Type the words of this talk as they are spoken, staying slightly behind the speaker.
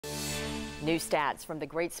New stats from the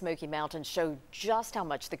Great Smoky Mountains show just how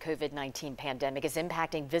much the COVID-19 pandemic is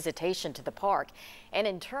impacting visitation to the park, and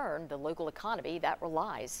in turn, the local economy that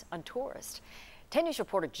relies on tourists. 10 News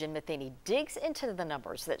reporter Jim Matheny digs into the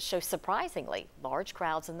numbers that show surprisingly large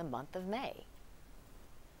crowds in the month of May.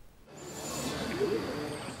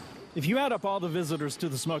 If you add up all the visitors to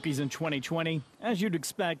the Smokies in 2020, as you'd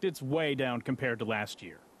expect, it's way down compared to last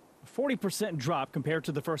year. A 40% drop compared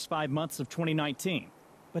to the first 5 months of 2019.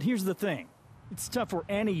 But here's the thing. It's tough for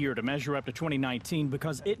any year to measure up to 2019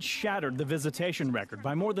 because it shattered the visitation record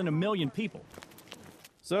by more than 1 million people.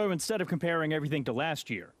 So instead of comparing everything to last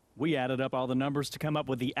year, we added up all the numbers to come up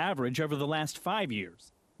with the average over the last 5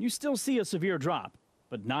 years. You still see a severe drop,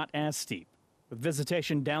 but not as steep, with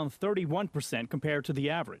visitation down 31% compared to the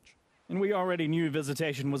average. And we already knew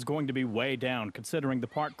visitation was going to be way down considering the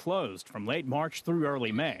park closed from late March through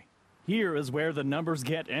early May. Here is where the numbers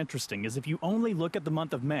get interesting, is if you only look at the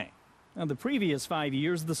month of May. Now, the previous 5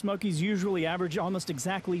 years, the Smokies usually average almost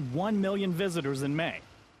exactly 1 million visitors in May.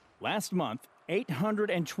 Last month,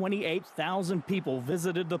 828,000 people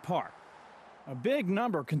visited the park. A big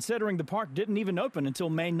number considering the park didn't even open until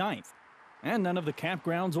May 9th. And none of the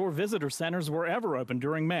campgrounds or visitor centers were ever open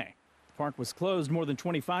during May. The park was closed more than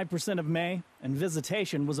 25% of May, and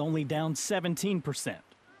visitation was only down 17%.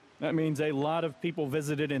 That means a lot of people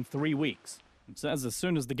visited in 3 weeks. It says as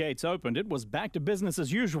soon as the gates opened, it was back to business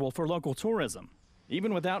as usual for local tourism,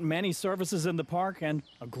 even without many services in the park and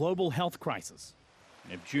a global health crisis.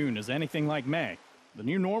 And if June is anything like May, the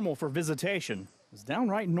new normal for visitation is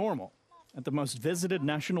downright normal at the most visited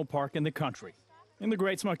national park in the country, in the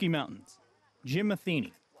Great Smoky Mountains. Jim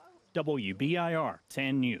Matheny, WBIR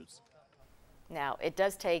 10 News. Now, it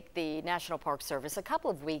does take the National Park Service a couple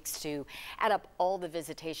of weeks to add up all the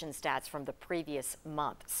visitation stats from the previous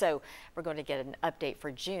month. So we're going to get an update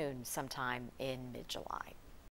for June sometime in mid-July.